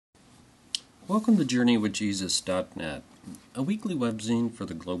Welcome to JourneyWithJesus.net, a weekly webzine for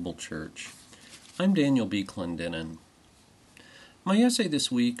the global church. I'm Daniel B. Clendenin. My essay this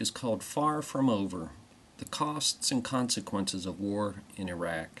week is called Far From Over, The Costs and Consequences of War in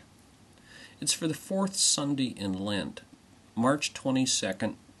Iraq. It's for the fourth Sunday in Lent, March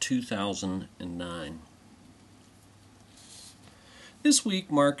 22nd, 2009. This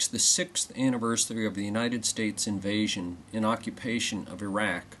week marks the 6th anniversary of the United States invasion and occupation of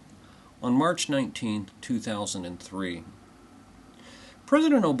Iraq on March 19, 2003.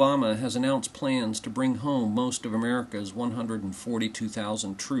 President Obama has announced plans to bring home most of America's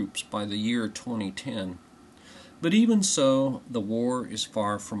 142,000 troops by the year 2010, but even so, the war is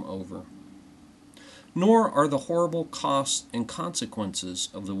far from over. Nor are the horrible costs and consequences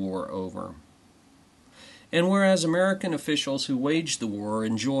of the war over. And whereas American officials who waged the war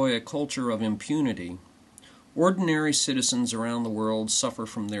enjoy a culture of impunity, ordinary citizens around the world suffer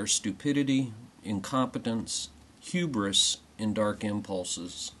from their stupidity, incompetence, hubris, and dark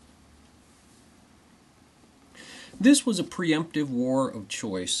impulses. This was a preemptive war of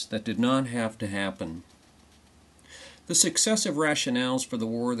choice that did not have to happen. The successive rationales for the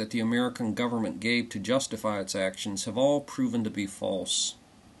war that the American government gave to justify its actions have all proven to be false.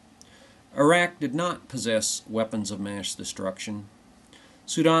 Iraq did not possess weapons of mass destruction.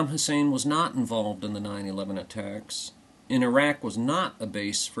 Saddam Hussein was not involved in the 9/11 attacks, and Iraq was not a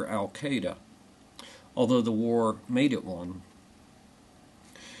base for al-Qaeda, although the war made it one.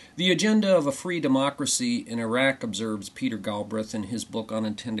 The agenda of a free democracy in Iraq, observes Peter Galbraith in his book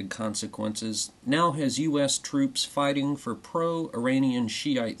Unintended Consequences, now has U.S. troops fighting for pro-Iranian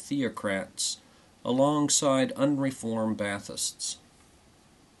Shiite theocrats alongside unreformed Baathists.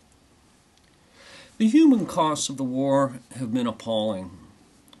 The human costs of the war have been appalling.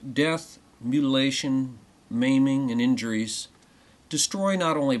 Death, mutilation, maiming, and injuries destroy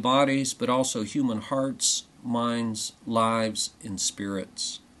not only bodies but also human hearts, minds, lives, and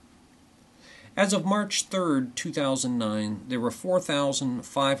spirits. As of March 3, 2009, there were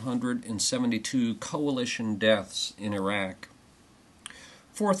 4,572 coalition deaths in Iraq,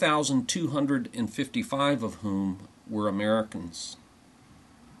 4,255 of whom were Americans.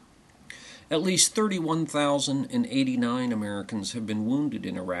 At least 31,089 Americans have been wounded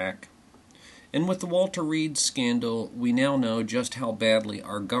in Iraq, and with the Walter Reed scandal, we now know just how badly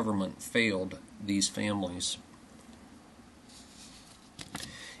our government failed these families.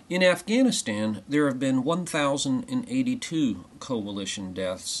 In Afghanistan, there have been 1,082 coalition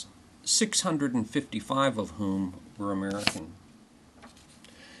deaths, 655 of whom were American.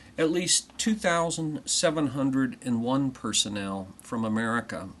 At least 2,701 personnel from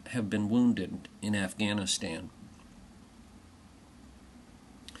America have been wounded in Afghanistan.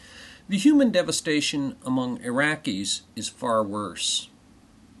 The human devastation among Iraqis is far worse.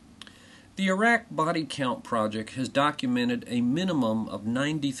 The Iraq Body Count Project has documented a minimum of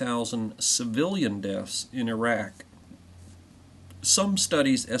 90,000 civilian deaths in Iraq. Some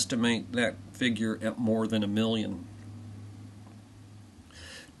studies estimate that figure at more than 1 million.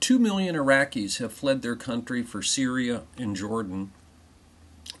 2 million Iraqis have fled their country for Syria and Jordan,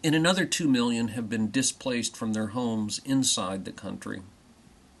 and another 2 million have been displaced from their homes inside the country.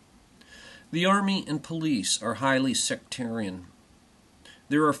 The army and police are highly sectarian.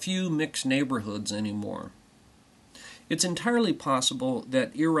 There are few mixed neighborhoods anymore. It's entirely possible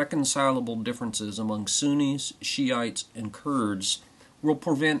that irreconcilable differences among Sunnis, Shiites, and Kurds will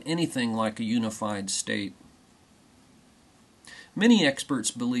prevent anything like a unified state. Many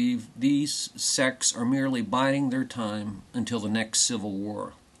experts believe these sects are merely biding their time until the next civil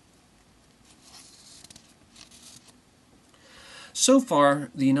war. So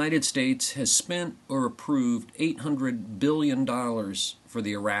far, the United States has spent or approved $800 billion for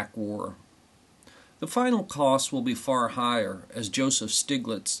the Iraq War. The final cost will be far higher, as Joseph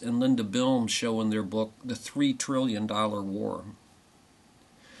Stiglitz and Linda Bilm show in their book, The $3 Trillion War.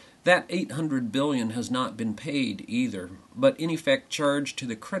 That $800 billion has not been paid either, but in effect charged to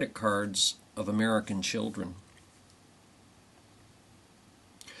the credit cards of American children.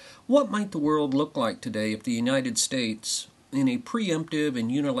 What might the world look like today if the United States, in a preemptive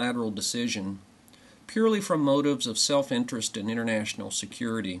and unilateral decision, purely from motives of self-interest and international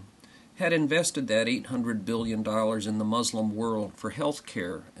security, had invested that $800 billion in the Muslim world for health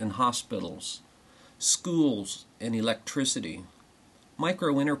care and hospitals, schools and electricity,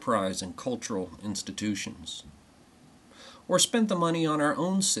 micro-enterprise and cultural institutions, or spent the money on our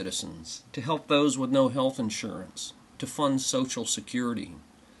own citizens to help those with no health insurance, to fund Social Security,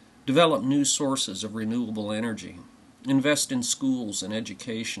 develop new sources of renewable energy, invest in schools and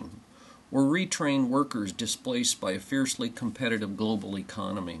education, or retrain workers displaced by a fiercely competitive global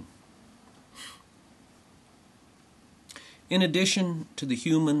economy. In addition to the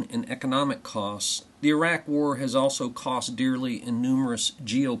human and economic costs, the Iraq War has also cost dearly in numerous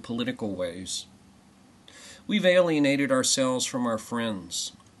geopolitical ways. We've alienated ourselves from our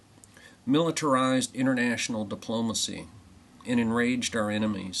friends, militarized international diplomacy, and enraged our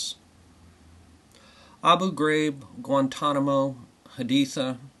enemies. Abu Ghraib, Guantanamo,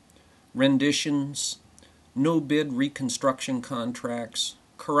 Haditha, renditions, no-bid reconstruction contracts,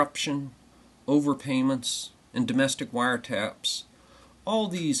 corruption, overpayments, and domestic wiretaps, all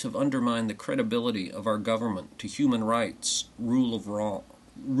these have undermined the credibility of our government to human rights, rule of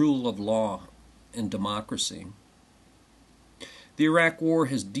law, and democracy. The Iraq War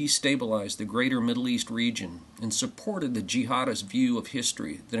has destabilized the greater Middle East region and supported the jihadist view of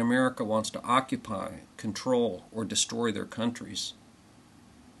history that America wants to occupy, control, or destroy their countries.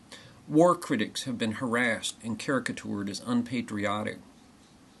 War critics have been harassed and caricatured as unpatriotic.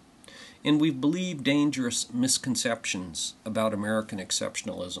 And we've believed dangerous misconceptions about American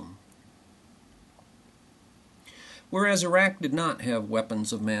exceptionalism. Whereas Iraq did not have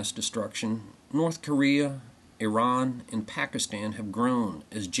weapons of mass destruction, North Korea, Iran, and Pakistan have grown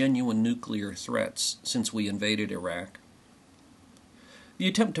as genuine nuclear threats since we invaded Iraq. The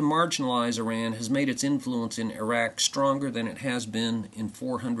attempt to marginalize Iran has made its influence in Iraq stronger than it has been in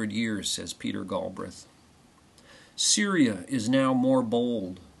 400 years, says Peter Galbraith. Syria is now more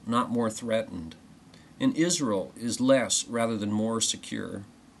bold, not more threatened, and Israel is less rather than more secure.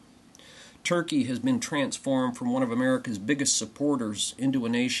 Turkey has been transformed from one of America's biggest supporters into a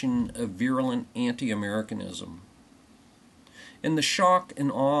nation of virulent anti-Americanism. And the shock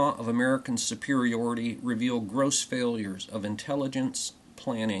and awe of American superiority reveal gross failures of intelligence,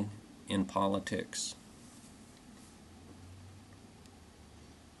 planning, and politics.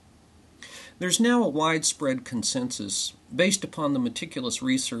 There's now a widespread consensus, based upon the meticulous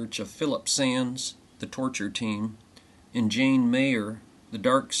research of Philip Sands, the torture team, and Jane Mayer, the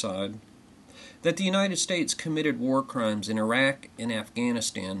dark side, that the United States committed war crimes in Iraq and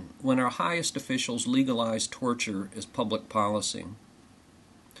Afghanistan when our highest officials legalized torture as public policy.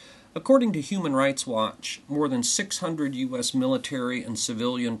 According to Human Rights Watch, more than 600 U.S. military and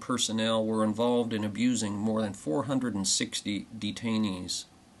civilian personnel were involved in abusing more than 460 detainees.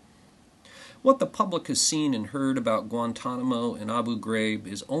 What the public has seen and heard about Guantanamo and Abu Ghraib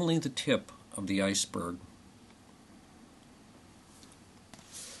is only the tip of the iceberg.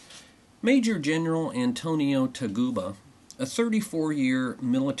 Major General Antonio Taguba, a 34-year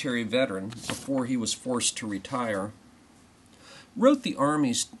military veteran before he was forced to retire, wrote the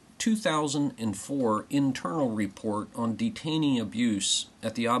Army's 2004 internal report on detainee abuse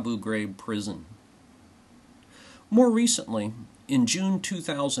at the Abu Ghraib prison. More recently, in June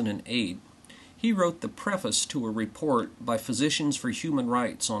 2008, he wrote the preface to a report by Physicians for Human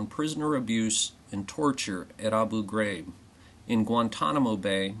Rights on prisoner abuse and torture at Abu Ghraib, in Guantanamo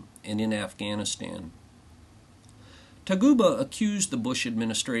Bay, and in Afghanistan. Taguba accused the Bush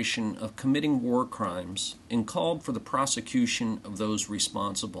administration of committing war crimes and called for the prosecution of those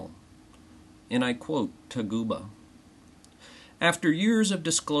responsible. And I quote Taguba, "After years of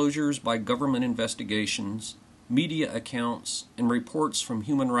disclosures by government investigations, media accounts, and reports from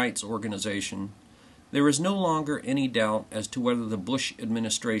human rights organizations, there is no longer any doubt as to whether the Bush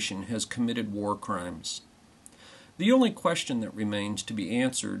administration has committed war crimes. The only question that remains to be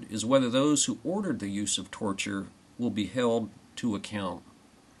answered is whether those who ordered the use of torture will be held to account."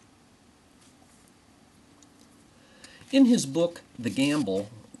 In his book, The Gamble,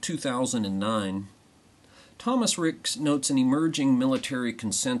 2009, Thomas Ricks notes an emerging military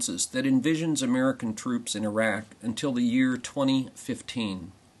consensus that envisions American troops in Iraq until the year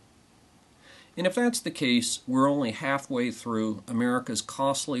 2015. And if that's the case, we're only halfway through America's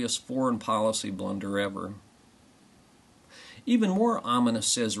costliest foreign policy blunder ever. Even more ominous,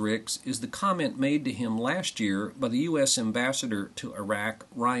 says Ricks, is the comment made to him last year by the U.S. Ambassador to Iraq,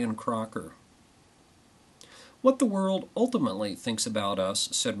 Ryan Crocker. "What the world ultimately thinks about us,"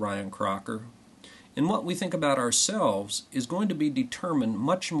 said Ryan Crocker, "and what we think about ourselves is going to be determined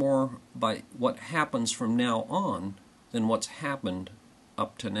much more by what happens from now on than what's happened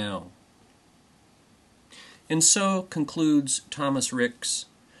up to now." And so, concludes Thomas Ricks,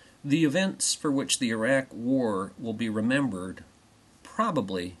 the events for which the Iraq War will be remembered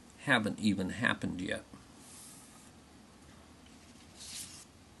probably haven't even happened yet.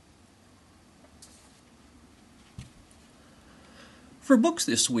 For books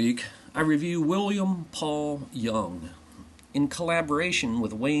this week, I review William Paul Young, in collaboration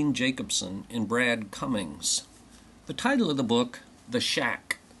with Wayne Jacobson and Brad Cummings. The title of the book, The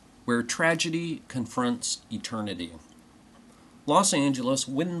Shack, Where Tragedy Confronts Eternity. Los Angeles,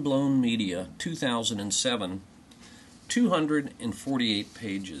 Windblown Media, 2007, 248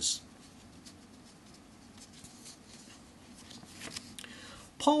 pages.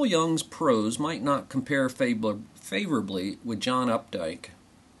 Paul Young's prose might not compare favorably with John Updike.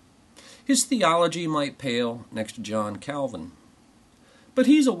 His theology might pale next to John Calvin. But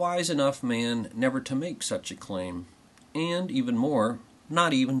he's a wise enough man never to make such a claim, and even more,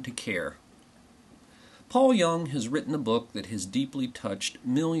 not even to care. Paul Young has written a book that has deeply touched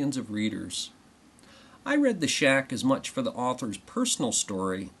millions of readers. I read The Shack as much for the author's personal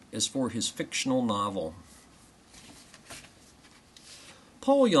story as for his fictional novel.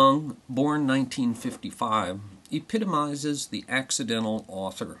 Paul Young, born 1955, epitomizes the accidental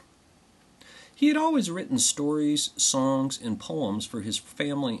author. He had always written stories, songs, and poems for his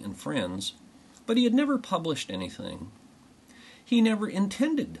family and friends, but he had never published anything. He never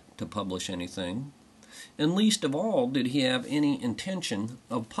intended to publish anything, and least of all did he have any intention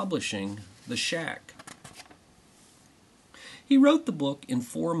of publishing The Shack. He wrote the book in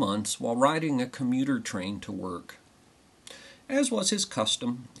 4 months while riding a commuter train to work. As was his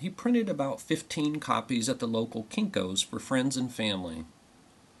custom, he printed about 15 copies at the local Kinko's for friends and family.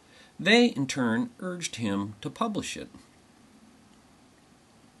 They, in turn, urged him to publish it.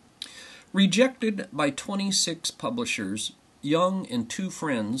 Rejected by 26 publishers, Young and 2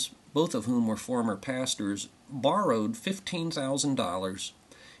 friends, both of whom were former pastors, borrowed $15,000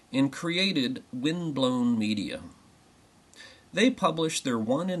 and created Windblown Media. They published their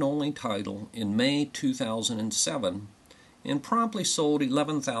one and only title in May 2007 and promptly sold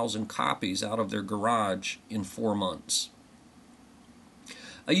 11,000 copies out of their garage in 4 months.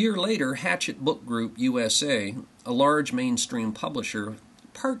 A year later, Hachette Book Group USA, a large mainstream publisher,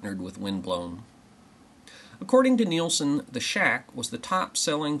 partnered with Windblown. According to Nielsen, The Shack was the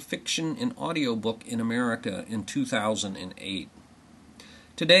top-selling fiction and audiobook in America in 2008.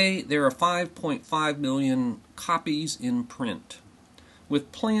 Today, there are 5.5 million copies in print,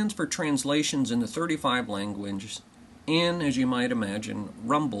 with plans for translations into 35 languages, and, as you might imagine,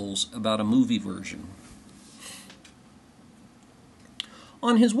 rumbles about a movie version.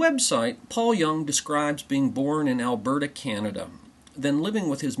 On his website, Paul Young describes being born in Alberta, Canada, then living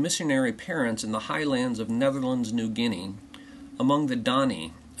with his missionary parents in the highlands of Netherlands, New Guinea, among the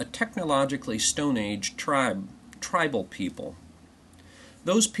Dani, a technologically Stone Age tribal people.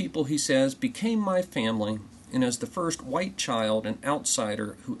 Those people, he says, became my family, and as the first white child and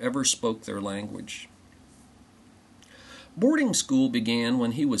outsider who ever spoke their language. Boarding school began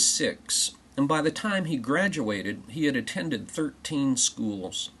when he was 6, and by the time he graduated, he had attended 13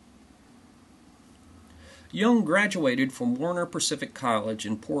 schools. Young graduated from Warner Pacific College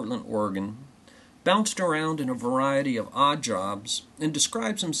in Portland, Oregon, bounced around in a variety of odd jobs, and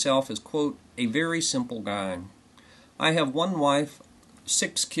describes himself as, quote, a very simple guy. I have 1 wife,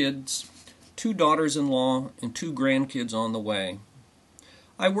 6 kids, 2 daughters-in-law, and 2 grandkids on the way.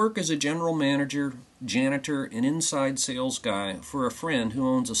 I work as a general manager, janitor, and inside sales guy for a friend who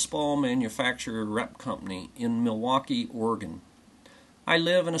owns a small manufacturer rep company in Milwaukie, Oregon. I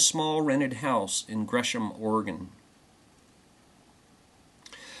live in a small rented house in Gresham, Oregon.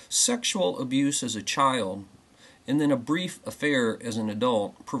 Sexual abuse as a child, and then a brief affair as an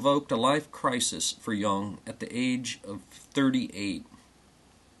adult, provoked a life crisis for Young at the age of 38.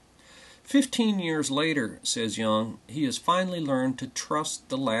 15 years later, says Young, he has finally learned to trust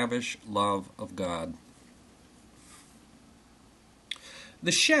the lavish love of God.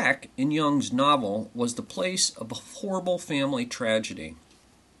 The Shack in Young's novel was the place of a horrible family tragedy.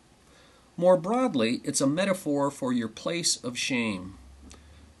 More broadly, it's a metaphor for your place of shame.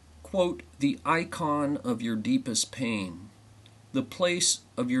 Quote, the icon of your deepest pain, the place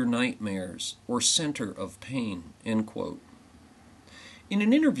of your nightmares, or center of pain, end quote. In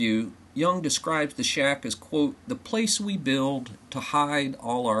an interview, Young describes the Shack as, quote, the place we build to hide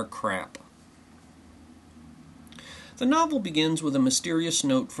all our crap. The novel begins with a mysterious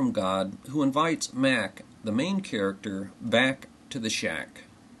note from God who invites Mac, the main character, back to the Shack.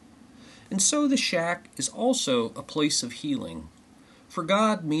 And so the Shack is also a place of healing, for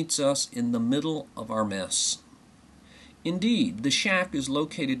God meets us in the middle of our mess. Indeed, the Shack is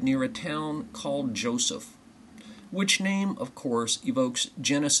located near a town called Joseph, which name, of course, evokes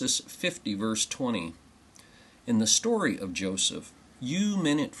Genesis 50, verse 20. In the story of Joseph, you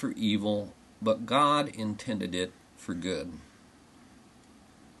meant it for evil, but God intended it for good.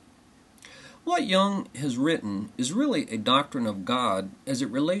 What Young has written is really a doctrine of God as it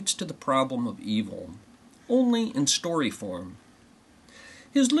relates to the problem of evil, only in story form.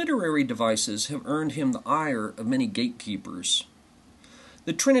 His literary devices have earned him the ire of many gatekeepers.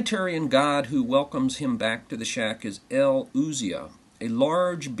 The Trinitarian God who welcomes him back to the Shack is El Uzia, a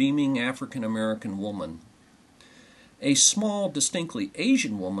large, beaming African-American woman. a small, distinctly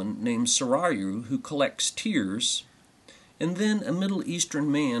Asian woman named Sarayu who collects tears, and then a Middle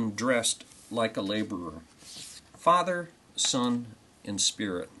Eastern man dressed like a laborer. Father, Son, and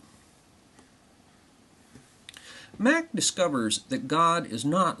Spirit. Mac discovers that God is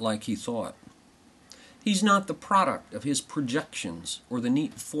not like he thought. He's not the product of his projections or the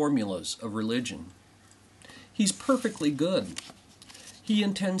neat formulas of religion. He's perfectly good. He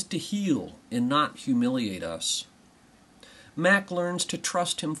intends to heal and not humiliate us. Mac learns to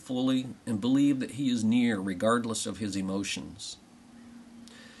trust him fully and believe that he is near regardless of his emotions.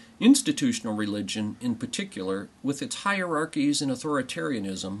 Institutional religion, in particular, with its hierarchies and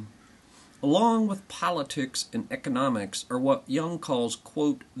authoritarianism, along with politics and economics, are what Jung calls,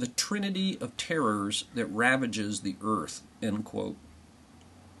 quote, the trinity of terrors that ravages the earth, end quote.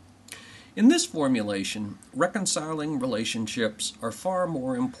 In this formulation, reconciling relationships are far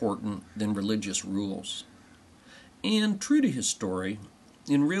more important than religious rules. And true to his story,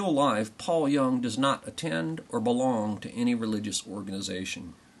 in real life, Paul Jung does not attend or belong to any religious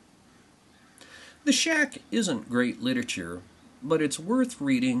organization. The Shack isn't great literature, but it's worth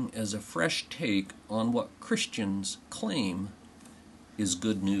reading as a fresh take on what Christians claim is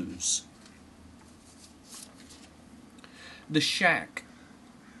good news. The Shack,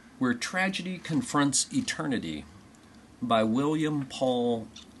 Where Tragedy Confronts Eternity, by William Paul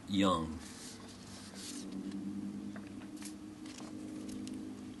Young.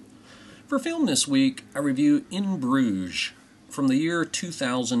 For film this week, I review In Bruges from the year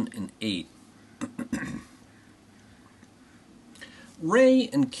 2008. Ray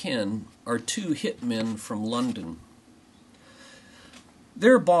and Ken are two hitmen from London.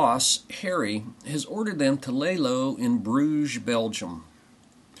 Their boss, Harry, has ordered them to lay low in Bruges, Belgium.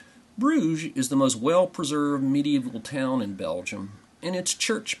 Bruges is the most well-preserved medieval town in Belgium, and its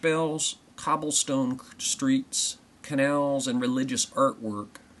church bells, cobblestone streets, canals, and religious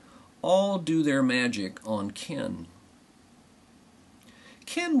artwork all do their magic on Ken.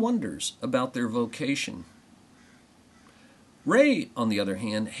 Ken wonders about their vocation. Ray, on the other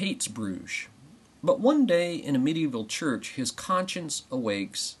hand, hates Bruges. But one day in a medieval church, his conscience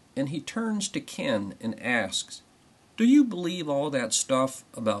awakes, and he turns to Ken and asks, "Do you believe all that stuff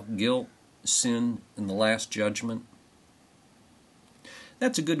about guilt, sin, and the Last Judgment?"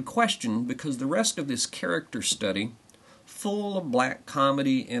 That's a good question because the rest of this character study, full of black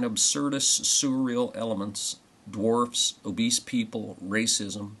comedy and absurdist surreal elements, dwarfs, obese people,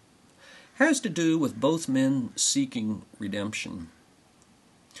 racism, has to do with both men seeking redemption.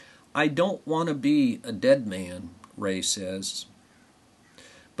 "I don't want to be a dead man," Ray says.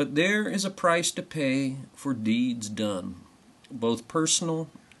 "But there is a price to pay for deeds done, both personal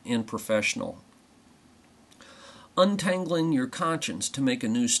and professional. Untangling your conscience to make a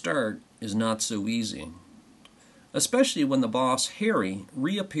new start is not so easy, especially when the boss, Harry,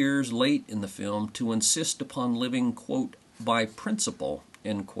 reappears late in the film to insist upon living, quote, by principle,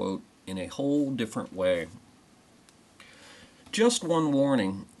 end quote, in a whole different way." Just one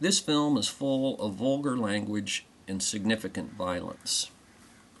warning, this film is full of vulgar language and significant violence.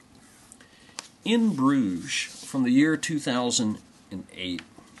 In Bruges, from the year 2008.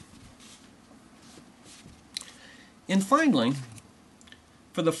 And finally,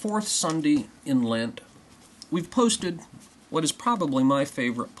 for the fourth Sunday in Lent, we've posted what is probably my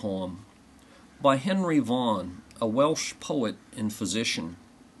favorite poem by Henry Vaughan, a Welsh poet and physician.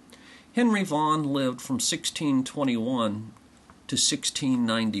 Henry Vaughan lived from 1621 to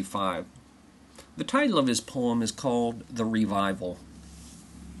 1695. The title of his poem is called The Revival.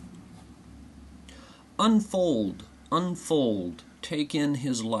 Unfold, unfold, take in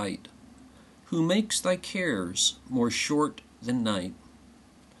his light, who makes thy cares more short than night.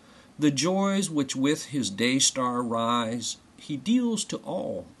 The joys which with his day star rise, he deals to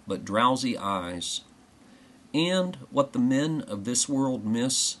all but drowsy eyes. And what the men of this world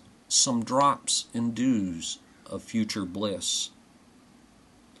miss, some drops and dews of future bliss.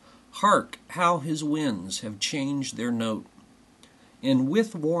 Hark how his winds have changed their note, and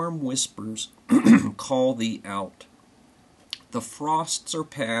with warm whispers call thee out. The frosts are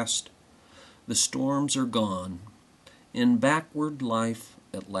past, the storms are gone, and backward life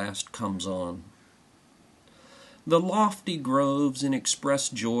at last comes on. The lofty groves in express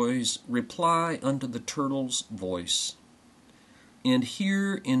joys reply unto the turtle's voice. And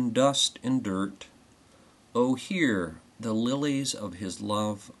here in dust and dirt, oh, here the lilies of his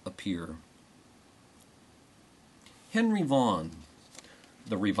love appear. Henry Vaughan,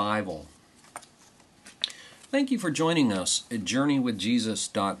 The Revival. Thank you for joining us at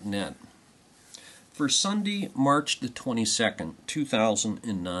JourneyWithJesus.net for Sunday, March the 22nd,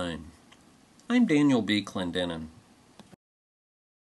 2009. I'm Daniel B. Clendenin.